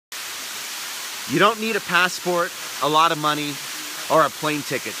You don't need a passport, a lot of money, or a plane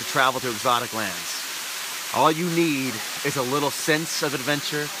ticket to travel to exotic lands. All you need is a little sense of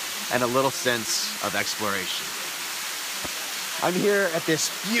adventure and a little sense of exploration. I'm here at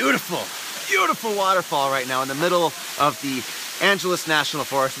this beautiful, beautiful waterfall right now in the middle of the Angeles National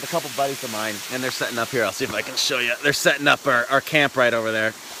Forest with a couple buddies of mine, and they're setting up here. I'll see if I can show you. They're setting up our camp right over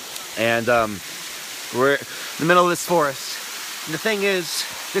there. And we're in the middle of this forest. And the thing is,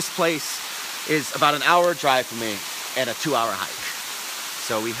 this place is about an hour drive from me and a 2-hour hike.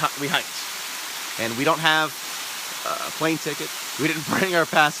 So we hiked. And we don't have a plane ticket. We didn't bring our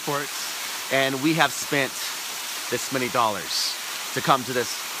passports. And we have spent this many dollars to come to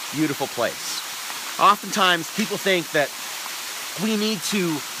this beautiful place. Oftentimes, people think that we need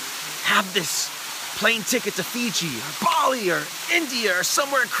to have this plane ticket to Fiji or Bali or India or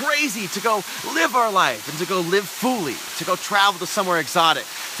somewhere crazy to go live our life and to go live fully, to go travel to somewhere exotic,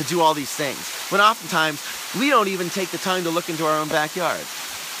 to do all these things. When oftentimes, we don't even take the time to look into our own backyard.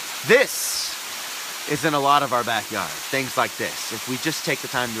 This is in a lot of our backyard, things like this, if we just take the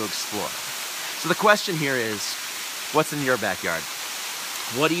time to explore. So the question here is, what's in your backyard?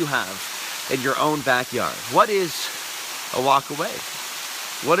 What do you have in your own backyard? What is a walk away?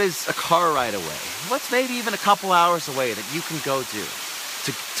 What is a car ride away? What's maybe even a couple hours away that you can go do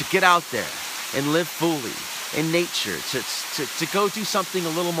to get out there and live fully in nature, to go do something a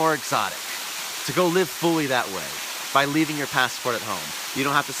little more exotic, to go live fully that way by leaving your passport at home. You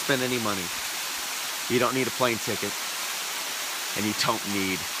don't have to spend any money. You don't need a plane ticket, and you don't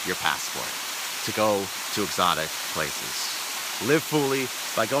need your passport to go to exotic places. Live fully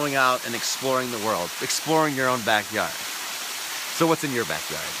by going out and exploring the world, exploring your own backyard. So what's in your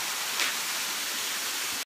backyard?